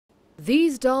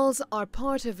These dolls are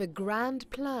part of a grand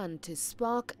plan to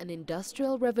spark an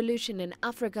industrial revolution in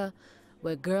Africa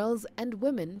where girls and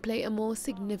women play a more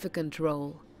significant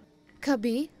role.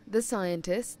 Kabi, the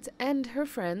scientist, and her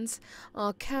friends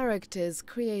are characters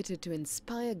created to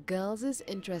inspire girls'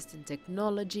 interest in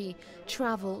technology,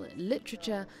 travel,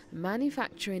 literature,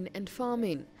 manufacturing and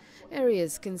farming,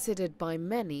 areas considered by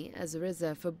many as a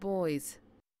reserve for boys.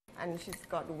 And she's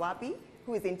got Wabi,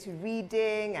 who is into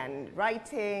reading and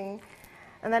writing.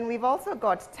 And then we've also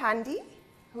got Tandy,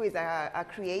 who is a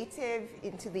creative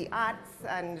into the arts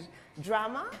and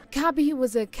drama. Kabi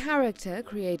was a character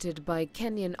created by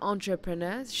Kenyan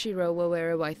entrepreneur Ciiru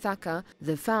Waweru Waithaka,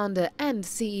 the founder and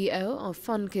CEO of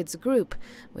Funkidz Group,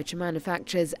 which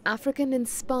manufactures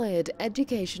African-inspired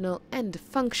educational and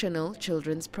functional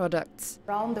children's products.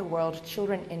 Around the world,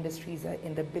 children industries are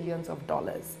in the billions of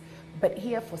dollars. But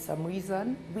here, for some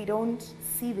reason, we don't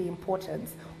see the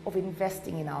importance of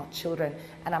investing in our children.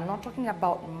 And I'm not talking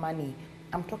about money.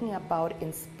 I'm talking about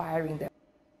inspiring them.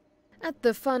 At the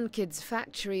Funkidz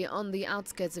factory on the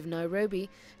outskirts of Nairobi,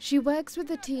 she works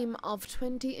with a team of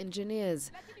 20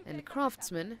 engineers and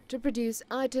craftsmen to produce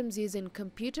items using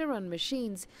computer-run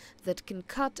machines that can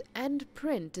cut and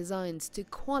print designs to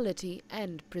quality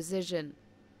and precision.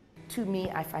 To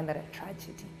me, I find that a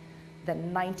tragedy that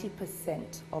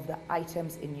 90% of the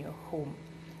items in your home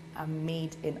are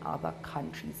made in other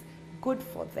countries. Good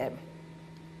for them.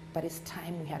 But it's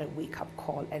time we had a wake-up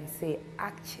call and say,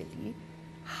 actually,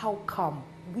 how come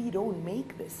we don't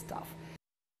make this stuff?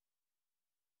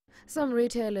 Some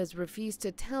retailers refuse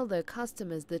to tell their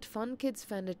customers that Funkidz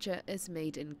furniture is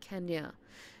made in Kenya.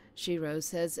 Ciiru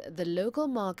says the local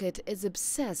market is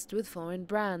obsessed with foreign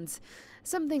brands,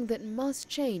 something that must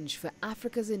change for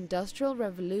Africa's industrial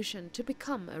revolution to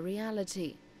become a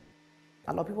reality.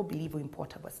 A lot of people believe we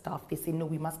import our stuff. They say, no,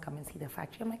 we must come and see the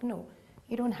factory. I'm like, no,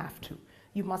 you don't have to.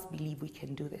 You must believe we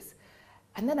can do this.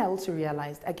 And then I also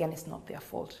realized, again, it's not their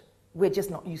fault. We're just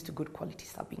not used to good quality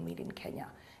stuff being made in Kenya.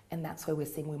 And that's why we're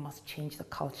saying we must change the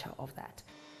culture of that.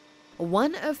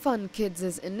 One of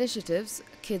Funkidz' initiatives,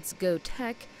 Kids Go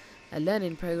Tech, a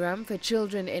learning program for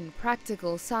children in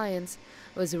practical science,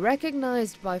 was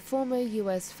recognized by former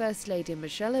U.S. First Lady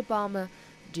Michelle Obama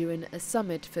during a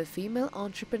summit for female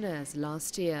entrepreneurs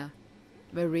last year.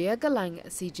 Maria Galang,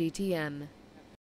 CGTN.